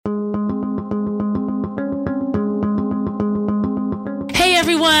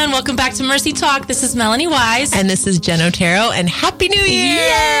everyone. Welcome back to Mercy Talk. This is Melanie Wise. And this is Jen Otero. And Happy New Year!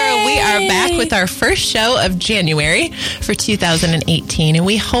 Yay! We are back with our first show of January for 2018. And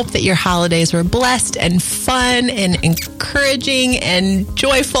we hope that your holidays were blessed and fun and encouraging and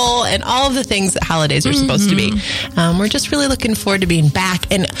joyful and all of the things that holidays are supposed to be. We're just really looking forward to being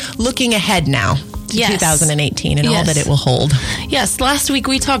back and looking ahead now to 2018 and all that it will hold. Yes, last week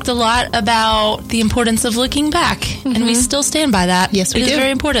we talked a lot about the importance of looking back, and we still stand by that. Yes, we do. It is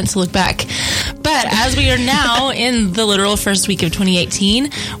very important to look back. But as we are now in the literal first week of 2018,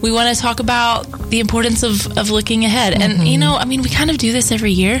 we want to talk about the importance of looking ahead. And, you know, I mean, we kind of do this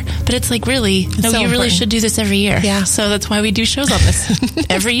every year, but it's like, really, no, you really should do this every year. Yeah. So that's why we do shows on this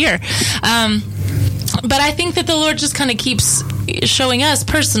every year. But I think that the Lord just kind of keeps showing us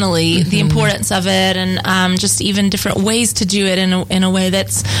personally the importance of it, and just even different ways to do it in a way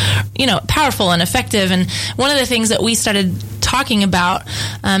that's, you know, powerful and effective. And one of the things that we started talking about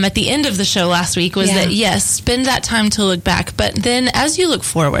at the end of the show last week was that, yes, spend that time to look back. But then as you look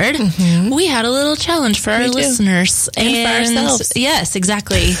forward, we had a little challenge for our listeners. And for ourselves. Yes,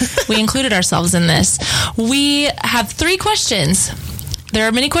 exactly. We included ourselves in this. We have 3 questions. There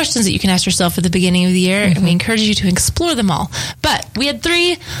are many questions that you can ask yourself at the beginning of the year, and we encourage you to explore them all. But we had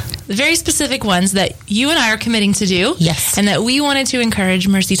 3 very specific ones that you and I are committing to do. Yes. And that we wanted to encourage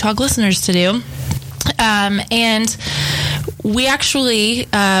Mercy Talk listeners to do. And we actually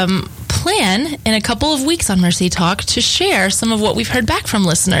plan in a couple of weeks on Mercy Talk to share some of what we've heard back from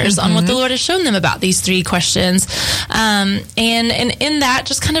listeners on what the Lord has shown them about these 3 questions. And in that,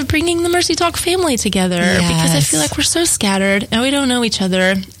 just kind of bringing the Mercy Talk family together, because I feel like we're so scattered and we don't know each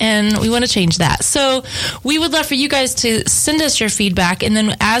other, and we want to change that. So we would love for you guys to send us your feedback, and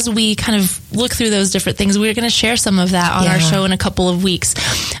then as we kind of look through those different things, we're going to share some of that on our show in a couple of weeks.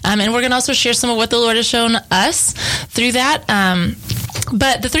 And we're going to also share some of what the Lord has shown us through that.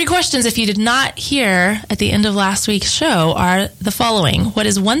 But the 3 questions, if you did not hear at the end of last week's show, are the following. What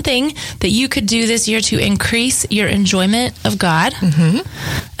is one thing that you could do this year to increase your enjoyment of God?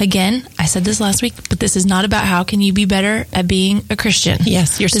 Again, I said this last week, but this is not about how can you be better at being a Christian.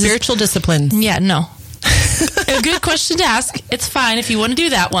 Yes, your spiritual disciplines. Yeah, no. A good question to ask. It's fine if you want to do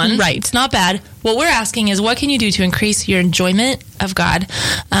that one. Right. It's not bad. What we're asking is, what can you do to increase your enjoyment of God?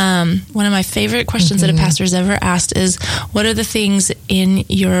 One of my favorite questions that a pastor's ever asked is, what are the things in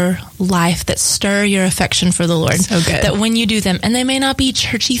your life that stir your affection for the Lord? So good. That when you do them, and they may not be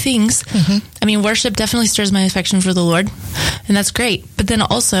churchy things. I mean, worship definitely stirs my affection for the Lord, and that's great. But then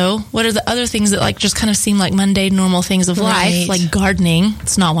also, what are the other things that like just kind of seem like mundane, normal things of life, like gardening?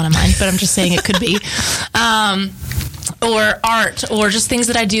 It's not one of mine, but I'm just saying it could be. Or art, or just things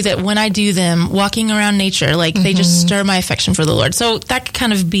that I do that when I do them, walking around nature, like they just stir my affection for the Lord. So that could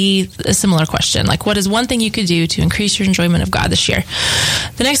kind of be a similar question. Like, what is one thing you could do to increase your enjoyment of God this year?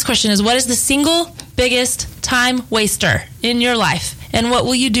 The next question is, what is the single biggest time waster in your life? And what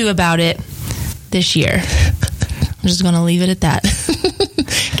will you do about it this year? I'm just going to leave it at that.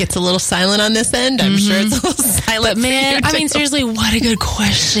 Gets a little silent on this end. I'm sure it's a little silent. But man, I mean, seriously, what a good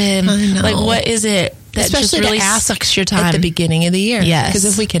question. I know. Like, what is it that especially just really to ask sucks your time at the beginning of the year? Yes. Because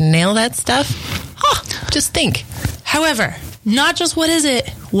if we can nail that stuff, just think. However, not just what is it,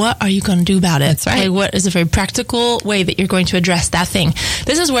 what are you going to do about it? That's right. Like, what is a very practical way that you're going to address that thing?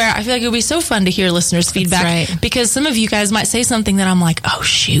 This is where I feel like it would be so fun to hear listeners' feedback. right. Because some of you guys might say something that I'm like, oh,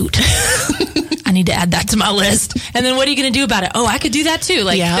 shoot. I need to add that to my list. And then what are you going to do about it? Oh, I could do that too.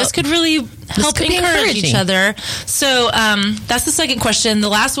 Like, this could really help encourage each other. So that's the second question. The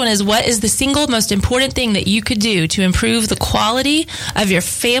last one is, what is the single most important thing that you could do to improve the quality of your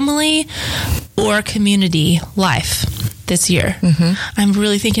family or community life this year? I'm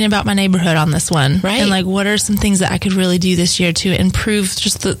really thinking about my neighborhood on this one. Right. And like, what are some things that I could really do this year to improve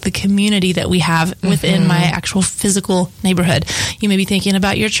just the community that we have within my actual physical neighborhood? You may be thinking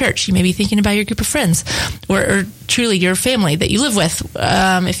about your church. You may be thinking about your group of friends, or truly your family that you live with.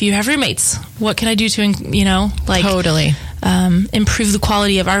 If you have roommates, what can I do to, Totally. improve the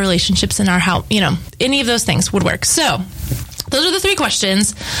quality of our relationships in our house? Any of those things would work. So those are the 3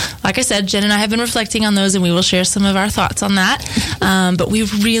 questions. Like I said, Jen and I have been reflecting on those, and we will share some of our thoughts on that. But we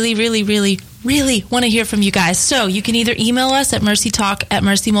really, really, really, really want to hear from you guys. So you can either email us at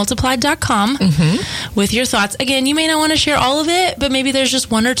mercytalk@mercymultiplied.com with your thoughts. Again, you may not want to share all of it, but maybe there's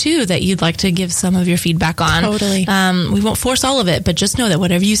just 1 or 2 that you'd like to give some of your feedback on. Totally. We won't force all of it, but just know that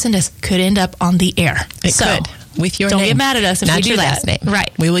whatever you send us could end up on the air. It could. With your Don't name. get mad at us if Not we do your that. last name. Right.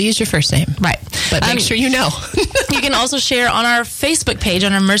 We will use your first name. Right. But make sure you know. You can also share on our Facebook page,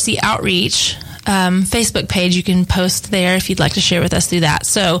 on our Mercy Outreach. Facebook page. You can post there if you'd like to share with us through that.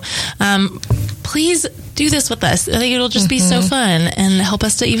 So please do this with us. I think it'll just be so fun and help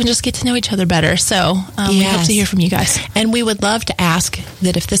us to even just get to know each other better. So we hope to hear from you guys. And we would love to ask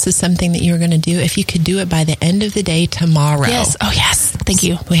that if this is something that you're going to do, if you could do it by the end of the day tomorrow. Yes. Oh, yes. Thank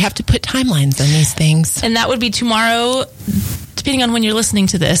you. We have to put timelines on these things. And that would be tomorrow, depending on when you're listening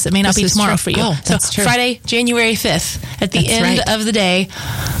to this. It may not be tomorrow for you. Oh, that's true. Friday, January 5th, at the end of the day.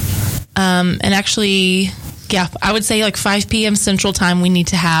 And actually, yeah, I would say like 5 p.m. Central Time, we need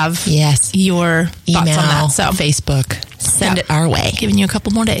to have your email, thoughts on that. So Facebook. Send it our way. Giving you a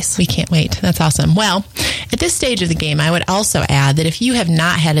couple more days. We can't wait. That's awesome. Well, at this stage of the game, I would also add that if you have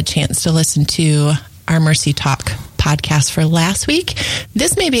not had a chance to listen to our Mercy Talk podcast for last week,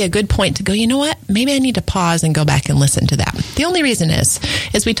 this may be a good point to go, you know what? Maybe I need to pause and go back and listen to that. The only reason is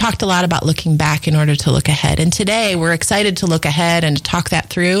we talked a lot about looking back in order to look ahead. And today we're excited to look ahead and to talk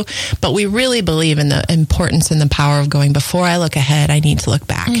that through, but we really believe in the importance and the power of going, before I look ahead, I need to look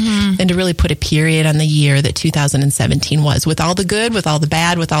back and to really put a period on the year that 2017 was, with all the good, with all the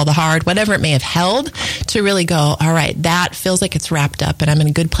bad, with all the hard, whatever it may have held, to really go, all right, that feels like it's wrapped up and I'm in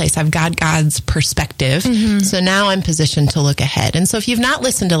a good place. I've got God's perspective. So now I'm positioned to look ahead. And so if you've not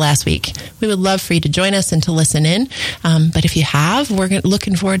listened to last week, we would love for you to join us and to listen in. But if you have, we're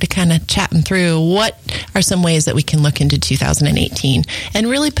looking forward to kind of chatting through what are some ways that we can look into 2018 and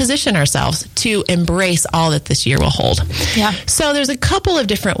really position ourselves to embrace all that this year will hold. Yeah. So there's a couple of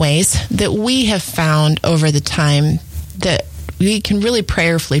different ways that we have found over the time that we can really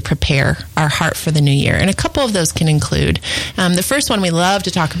prayerfully prepare our heart for the new year. And a couple of those can include, the first one we love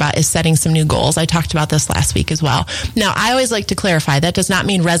to talk about is setting some new goals. I talked about this last week as well. Now, I always like to clarify, that does not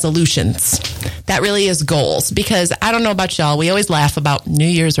mean resolutions. That really is goals, because I don't know about y'all, we always laugh about New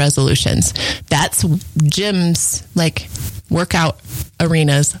Year's resolutions. That's gyms, like workout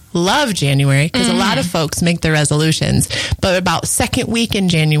arenas, love January, because a lot of folks make their resolutions. But about second week in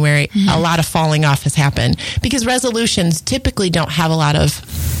January, a lot of falling off has happened, because resolutions typically don't have a lot of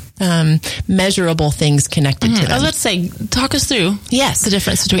measurable things connected to them. Let's say, talk us through the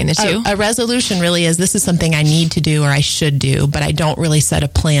difference between the two. A resolution really is, this is something I need to do or I should do, but I don't really set a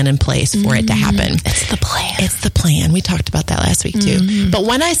plan in place for it to happen. It's the plan. It's the plan. We talked about that last week too. But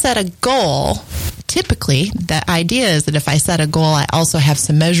when I set a goal, typically the idea is that if I set a goal, I also have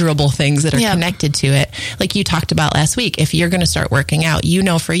some measurable things that are connected to it. Like you talked about last week, if you're going to start working out,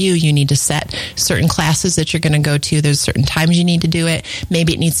 for you need to set certain classes that you're going to go to. There's certain times you need to do it.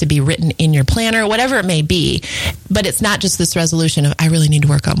 Maybe it needs to be written in your planner, whatever it may be. But it's not just this resolution of, I really need to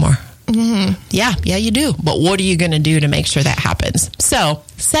work out more. Yeah, you do. But what are you going to do to make sure that happens? So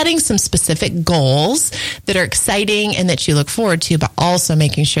setting some specific goals that are exciting and that you look forward to, but also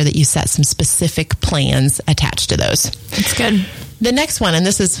making sure that you set some specific plans attached to those. That's good. The next one, and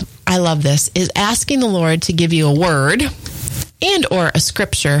I love this, is asking the Lord to give you a word and or a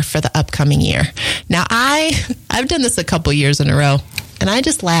scripture for the upcoming year. Now, I've done this a couple years in a row. And I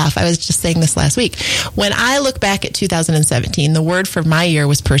just laugh. I was just saying this last week. When I look back at 2017, the word for my year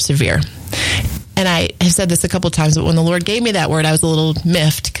was persevere. And I have said this a couple of times, but when the Lord gave me that word, I was a little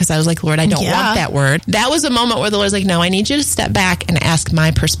miffed, because I was like, Lord, I don't want that word. That was a moment where the Lord's like, no, I need you to step back and ask my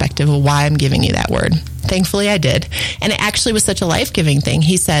perspective of why I'm giving you that word. Thankfully, I did. And it actually was such a life-giving thing.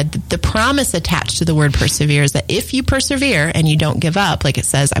 He said the promise attached to the word persevere is that if you persevere and you don't give up, like it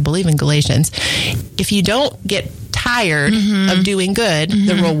says, I believe in Galatians, if you don't get tired of doing good,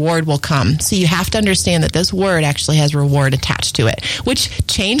 the reward will come. So you have to understand that this word actually has reward attached to it, which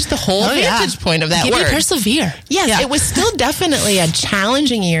changed the whole vantage point of that word. Persevere. Yes, it was still definitely a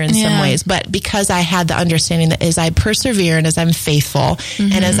challenging year in some ways, but because I had the understanding that as I persevere and as I'm faithful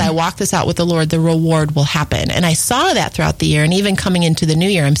and as I walk this out with the Lord, the reward will happen. And I saw that throughout the year, and even coming into the new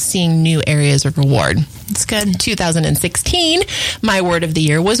year, I'm seeing new areas of reward. That's good. 2016, my word of the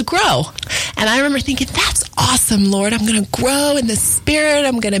year was grow. And I remember thinking, that's awesome, Lord. I'm going to grow in the spirit.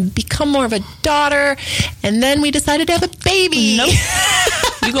 I'm going to become more of a daughter. And then we decided to have a baby. Nope.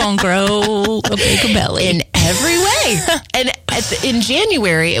 You're going to grow a bigger belly. In every way. And in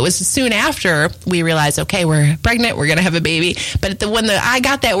January, it was soon after we realized, okay, we're pregnant, we're going to have a baby. But when I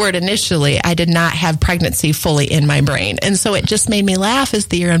got that word initially, I did not have pregnancy fully in my brain. And so it just made me laugh as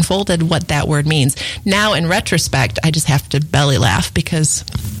the year unfolded what that word means. Now, in retrospect, I just have to belly laugh, because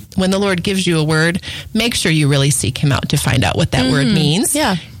when the Lord gives you a word, make sure you really seek him out to find out what that word means.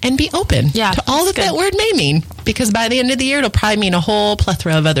 Yeah. And be open to all that word may mean, because by the end of the year, it'll probably mean a whole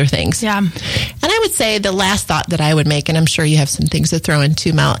plethora of other things. Yeah. And I would say the last thought that I would make, and I'm sure you have some things to throw in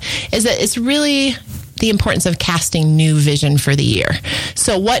too, Mel, is that it's really the importance of casting new vision for the year.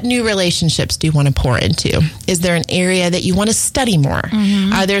 So what new relationships do you want to pour into? Is there an area that you want to study more?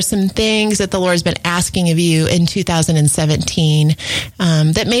 Are there some things that the Lord's been asking of you in 2017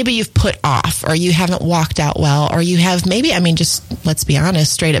 that maybe you've put off, or you haven't walked out well, or you have maybe, just let's be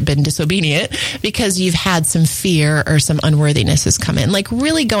honest, straight up been disobedient because you've had some fear or some unworthiness has come in? Like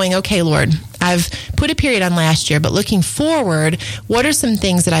really going, okay, Lord, I've put a period on last year, but looking forward, what are some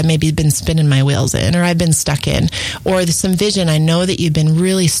things that I've maybe been spinning my wheels in, or I've been stuck in, or there's some vision I know that you've been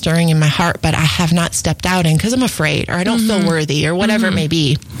really stirring in my heart, but I have not stepped out in because I'm afraid, or I don't feel worthy, or whatever it may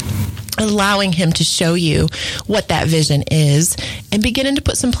be. Allowing him to show you what that vision is and beginning to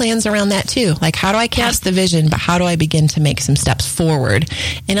put some plans around that too. Like, how do I cast the vision, but how do I begin to make some steps forward,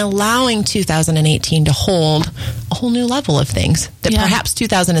 and allowing 2018 to hold a whole new level of things that perhaps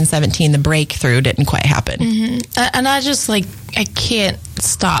 2017, the breakthrough didn't quite happen. And I can't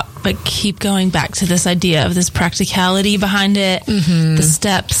stop but keep going back to this idea of this practicality behind it, the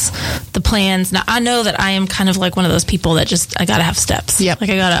steps, the plans. Now, I know that I am kind of like one of those people that I gotta have steps. Yep.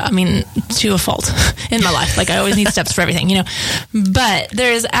 To a fault in my life. Like, I always need steps for everything, But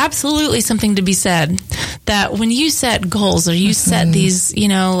there is absolutely something to be said that when you set goals, or you set these,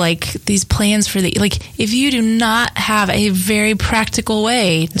 these plans for if you do not have a very practical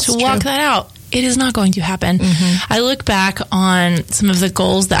way to walk that out, it is not going to happen. I look back on some of the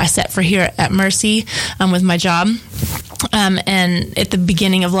goals that I set for here at Mercy with my job and at the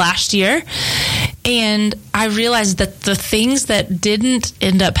beginning of last year. And I realized that the things that didn't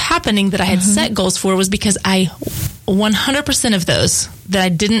end up happening that I had set goals for was because 100% of those that I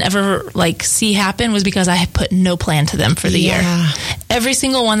didn't ever see happen was because I had put no plan to them for the year. Every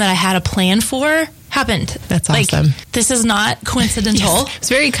single one that I had a plan for happened. That's awesome. This is not coincidental. Yes. It's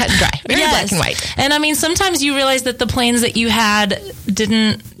very cut and dry, very black and white. And sometimes you realize that the plans that you had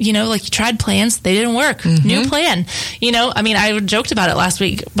didn't, you tried plans, they didn't work. New plan. I joked about it last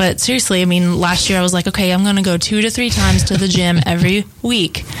week, but seriously, last year I was like, okay, I'm going to go 2 to 3 times to the gym every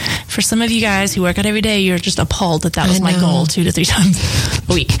week. For some of you guys who work out every day, you're just appalled that was my goal, 2 to 3 times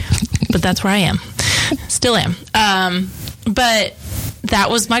a week. But that's where I am. Still am. But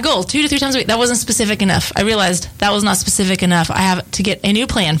that was my goal, 2 to 3 times a week. That wasn't specific enough. I realized that was not specific enough. I have to get a new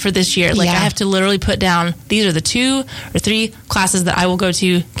plan for this year. I have to literally put down, these are the 2 or 3 classes that I will go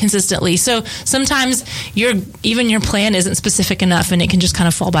to consistently. So sometimes your plan isn't specific enough, and it can just kind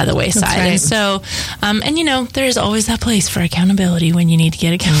of fall by the wayside. Right. And so, there's always that place for accountability when you need to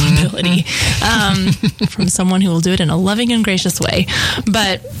get accountability from someone who will do it in a loving and gracious way.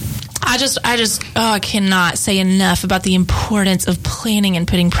 But I cannot say enough about the importance of planning and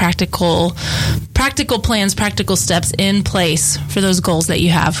putting practical plans, practical steps in place for those goals that you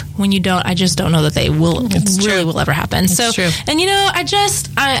have. When you don't, I just don't know that they will ever happen. It's true. And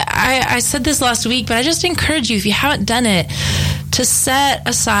I said this last week, but I just encourage you, if you haven't done it, to set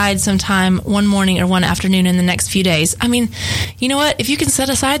aside some time one morning or one afternoon in the next few days. You know what? If you can set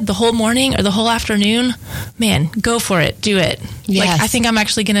aside the whole morning or the whole afternoon, man, go for it. Do it. Yes. I think I'm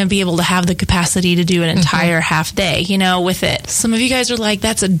actually going to be able to have the capacity to do an entire half day, with it. Some of you guys are like,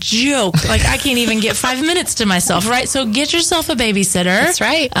 that's a joke. I can't even get 5 minutes to myself, right? So get yourself a babysitter. That's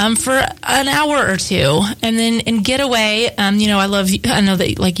right. For an hour or two, and get away. I know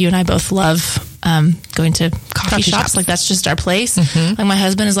that you and I both love going to coffee shops. That's just our place. My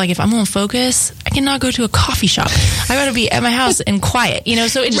husband is like, if I'm on focus, I cannot go to a coffee shop. I got to be at my house and quiet,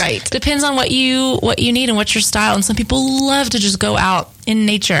 so it just depends on what you need and what's your style. And some people love to just go out in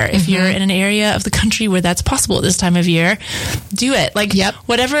nature. If you're in an area of the country where that's possible at this time of year, do it.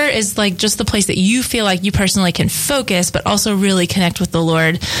 Whatever is just the place that you feel like you personally can focus, but also really connect with the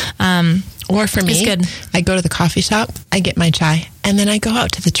Lord. Or for me, I go to the coffee shop, I get my chai, and then I go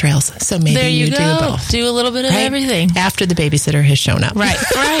out to the trails. So maybe there you do both. Do a little bit of everything. After the babysitter has shown up. Right.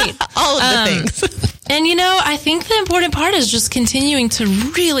 All of the things. And, I think the important part is just continuing to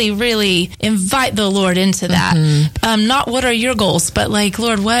really, really invite the Lord into that. Not what are your goals, but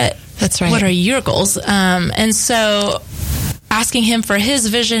Lord, what are your goals? And so asking him for his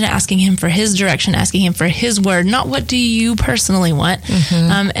vision, asking him for his direction, asking him for his word, not what do you personally want.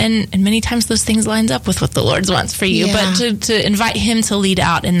 And many times those things lines up with what the Lord wants for you, but to invite him to lead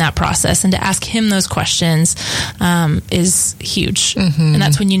out in that process and to ask him those questions is huge. And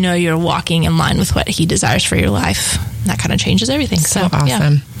that's when you're walking in line with what he desires for your life. That kind of changes everything. So awesome.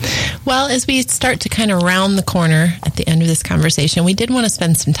 Yeah. Well, as we start to kind of round the corner at the end of this conversation, we did want to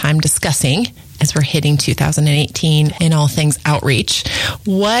spend some time discussing as we're hitting 2018 in all things outreach,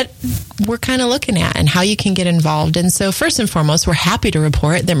 what we're kind of looking at and how you can get involved. And so first and foremost, we're happy to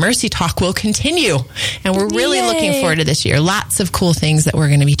report that Mercy Talk will continue. And we're really looking forward to this year. Lots of cool things that we're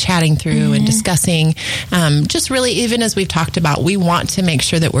going to be chatting through and discussing. Just really, even as we've talked about, we want to make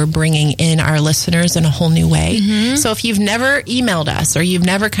sure that we're bringing in our listeners in a whole new way. So if you've never emailed us or you've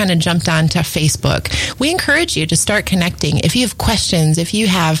never kind of jumped onto Facebook, we encourage you to start connecting. If you have questions, if you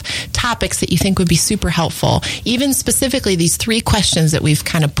have topics that you think would be super helpful, even specifically these 3 questions that we've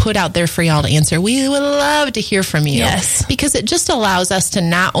kind of put out there for y'all to answer, we would love to hear from you. Yes. Because it just allows us to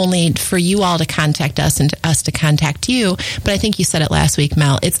not only for you all to contact us and us to contact you, but I think you said it last week,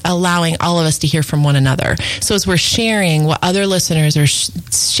 Mel, it's allowing all of us to hear from one another. So as we're sharing what other listeners are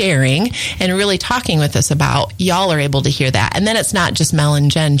sharing and really talking with us about, y'all are able to hear that. And then it's not just Mel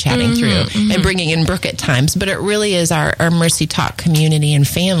and Jen chatting through and bringing in Brooke at times, but it really is our Mercy Talk community and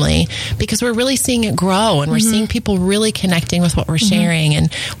family, because we're really seeing it grow and we're seeing people really connecting with what we're sharing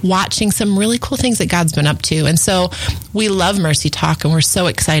and watching some really cool things that God's been up to. And so we love Mercy Talk and we're so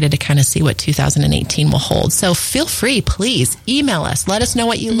excited to kind of see what 2018 will hold. So feel free, please email us. Let us know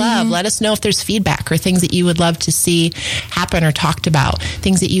what you love. Let us know if there's feedback or things that you would love to see happen or talked about,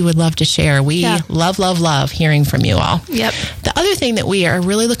 things that you would love to share. We love hearing from you all. Yep. The other thing that we are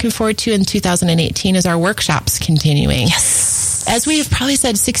really looking forward to in 2018 is our workshops continuing. Yes. As we have probably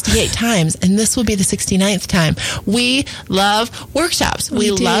said 68 times, and this will be the 69th time, we love workshops.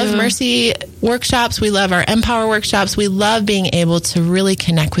 We love Mercy workshops. We love our Empower workshops. We love being able to really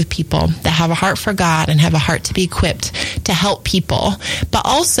connect with people that have a heart for God and have a heart to be equipped to help people. But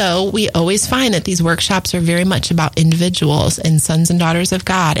also, we always find that these workshops are very much about individuals and sons and daughters of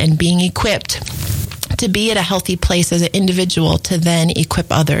God and being equipped to be at a healthy place as an individual to then equip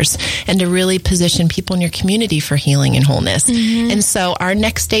others and to really position people in your community for healing and wholeness. And so our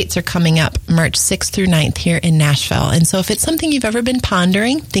next dates are coming up March 6th through 9th here in Nashville. And so if it's something you've ever been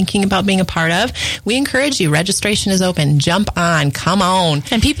pondering, thinking about being a part of, we encourage you. Registration is open. Jump on. Come on.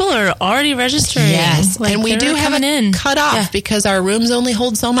 And people are already registering. Yes. And we do have a cutoff because our rooms only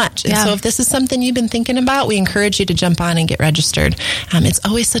hold so much. And so if this is something you've been thinking about, we encourage you to jump on and get registered. It's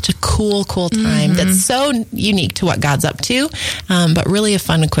always such a cool time that's so unique to what God's up to, but really a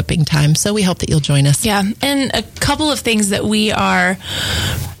fun equipping time. So we hope that you'll join us. Yeah. And a couple of things that we are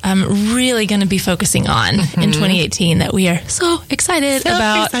really going to be focusing on in 2018 that we are so excited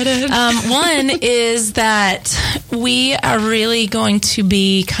about. One is that we are really going to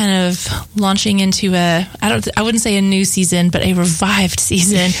be kind of launching into I wouldn't say a new season, but a revived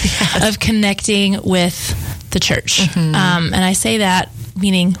season of connecting with the church. And I say that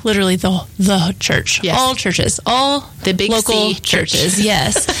meaning literally the church, all churches, all the big local C churches.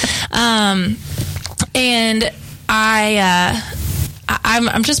 Yes. And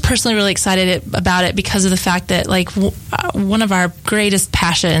I'm just personally really excited about it because of the fact that one of our greatest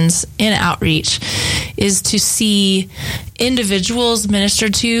passions in outreach is to see individuals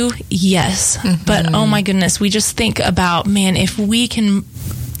ministered to. Yes. But oh my goodness, we just think about, man, if we can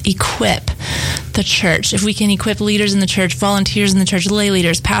equip the church, if we can equip leaders in the church, volunteers in the church, lay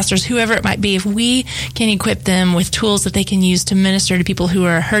leaders, pastors, whoever it might be, if we can equip them with tools that they can use to minister to people who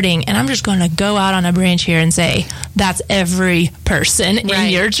are hurting, and I'm just going to go out on a branch here and say, that's every person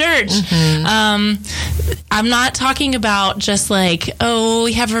in your church. I'm not talking about just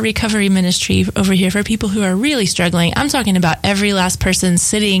we have a recovery ministry over here for people who are really struggling. I'm talking about every last person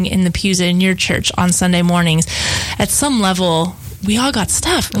sitting in the pews in your church on Sunday mornings. At some level, we all got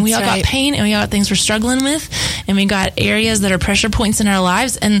stuff, and we all got pain, and we all got things we're struggling with, and we got areas that are pressure points in our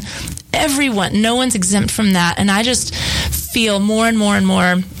lives, and no one's exempt from that. And I just feel more and more and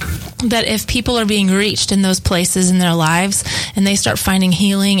more that if people are being reached in those places in their lives and they start finding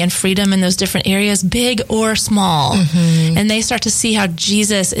healing and freedom in those different areas, big or small, and they start to see how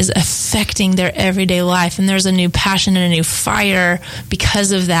Jesus is affecting their everyday life, and there's a new passion and a new fire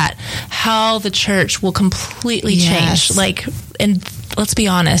because of that, how the church will completely change. And let's be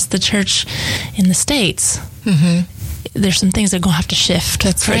honest, the church in the States, there's some things that are going to have to shift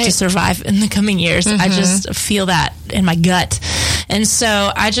for it to survive in the coming years. I just feel that in my gut. And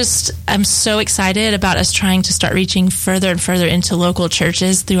so I'm so excited about us trying to start reaching further and further into local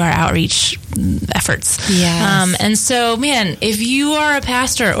churches through our outreach efforts. Yes. And so, man, if you are a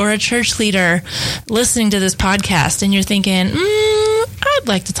pastor or a church leader listening to this podcast and you're thinking, I'd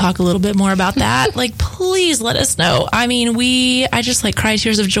like to talk a little bit more about that, please let us know. I mean, I just cry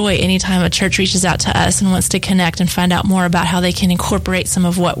tears of joy anytime a church reaches out to us and wants to connect and find out more about how they can incorporate some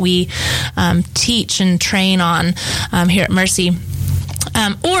of what we teach and train on here at Mercy.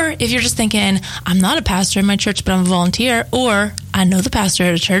 Or if you're just thinking, I'm not a pastor in my church, but I'm a volunteer, or I know the pastor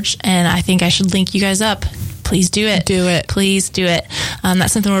at a church, and I think I should link you guys up. Please do it. Do it. Please do it.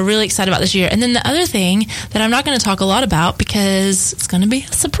 That's something we're really excited about this year. And then the other thing that I'm not going to talk a lot about because it's going to be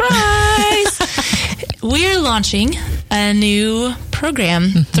a surprise. We're launching a new program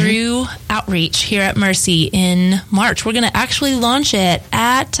through Outreach here at Mercy in March. We're going to actually launch it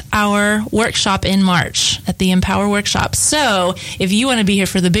at our workshop in March, at the Empower Workshop. So if you want to be here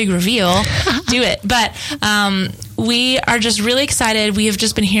for the big reveal, do it. But we are just really excited. We have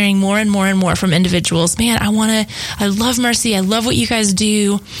just been hearing more and more and more from individuals. Man, I love Mercy. I love what you guys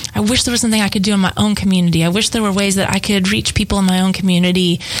do. I wish there was something I could do in my own community. I wish there were ways that I could reach people in my own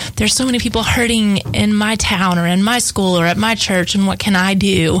community. There's so many people hurting in my town or in my school or at my church, and what can I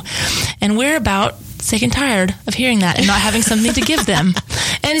do? And we're about sick and tired of hearing that and not having something to give them.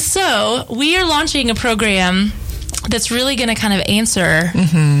 And so we are launching a program that's really going to kind of answer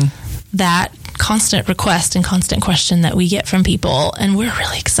that constant request and constant question that we get from people. And we're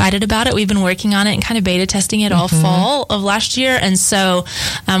really excited about it. We've been working on it and kind of beta testing it all fall of last year. And so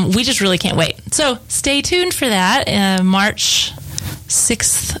we just really can't wait. So stay tuned for that. March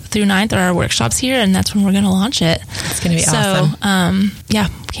 6th through 9th are our workshops here, and that's when we're going to launch it. It's going to be awesome. Yeah,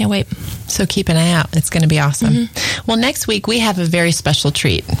 can't wait. So keep an eye out. It's going to be awesome. Well, next week we have a very special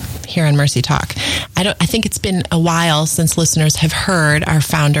treat here on Mercy Talk. I think it's been a while since listeners have heard our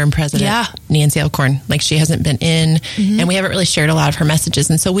founder and president, Nancy Alcorn. Like, she hasn't been in, and we haven't really shared a lot of her messages.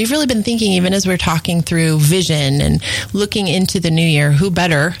 And so we've really been thinking, even as we're talking through vision and looking into the new year, who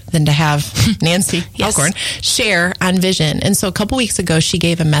better than to have Nancy Alcorn share on vision. And so a couple weeks ago, she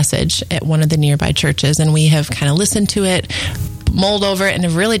gave a message at one of the nearby churches, and we have kind of listened to it, mulled over it, and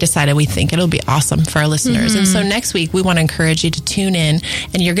have really decided we think it'll be awesome for our listeners. And so next week, we want to encourage you to tune in,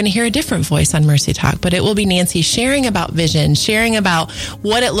 and you're going to hear a different voice on Mercy Talk, but it will be Nancy sharing about vision, sharing about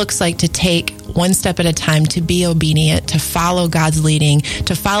what it looks like to take one step at a time, to be obedient, to follow God's leading,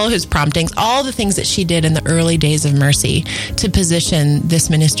 to follow his promptings, all the things that she did in the early days of Mercy to position this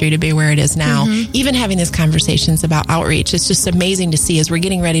ministry to be where it is now. Even having these conversations about outreach, it's just amazing to see as we're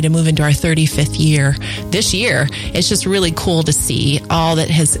getting ready to move into our 35th year this year. It's just really cool to see all that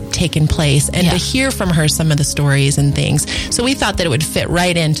has taken place and to hear from her some of the stories and things. So we thought that it would fit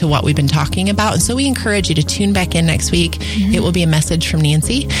right into what we've been talking about. And so we encourage you to tune back in next week. It will be a message from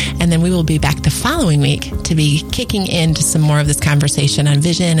Nancy, and then we will be back the following week to be kicking into some more of this conversation on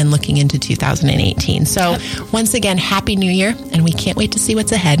vision and looking into 2018. So once again, Happy New Year, and we can't wait to see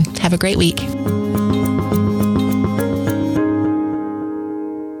what's ahead. Have a great week.